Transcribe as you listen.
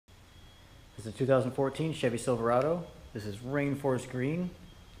This is a 2014 Chevy Silverado. This is Rainforest Green.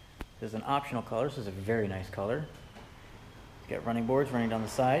 This is an optional color. This is a very nice color. It's got running boards running down the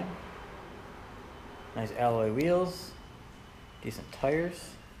side. Nice alloy wheels. Decent tires.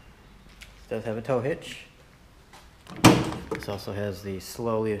 This does have a tow hitch. This also has the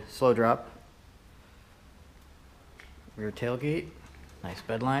slow drop rear tailgate. Nice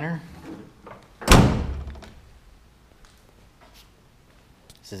bed liner.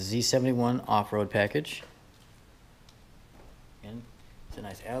 This is Z71 off-road package. Again, it's a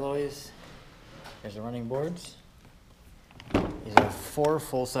nice alloys. There's the running boards. These are 4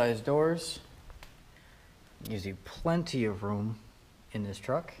 full-size doors. Gives you plenty of room in this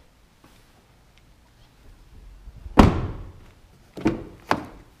truck. And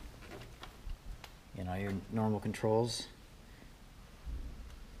all your normal controls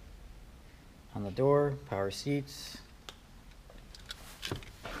on the door, power seats.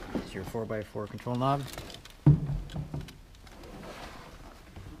 This is your 4x4 control knob.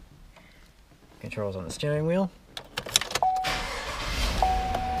 Controls on the steering wheel.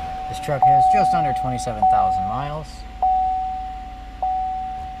 This truck has just under 27,000 miles.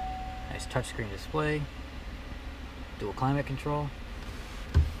 Nice touchscreen display. Dual climate control.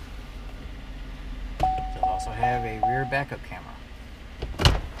 It'll also have a rear backup camera.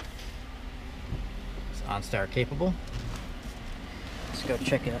 It's OnStar capable. Let's go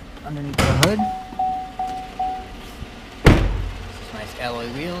check it out underneath the hood. This is nice alloy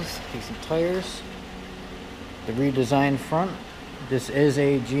wheels, decent tires. The redesigned front. This is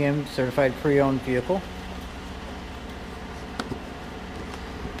a GM certified pre-owned vehicle.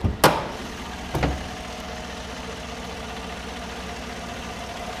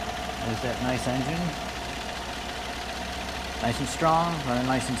 There's that nice engine. Nice and strong, running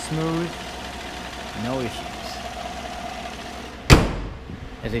nice and smooth. No issues.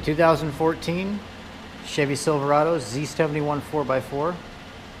 As a 2014 Chevy Silverado Z71 4x4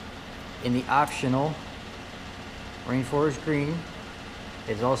 in the optional Rainforest Green.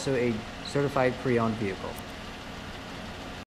 It is also a certified pre-owned vehicle.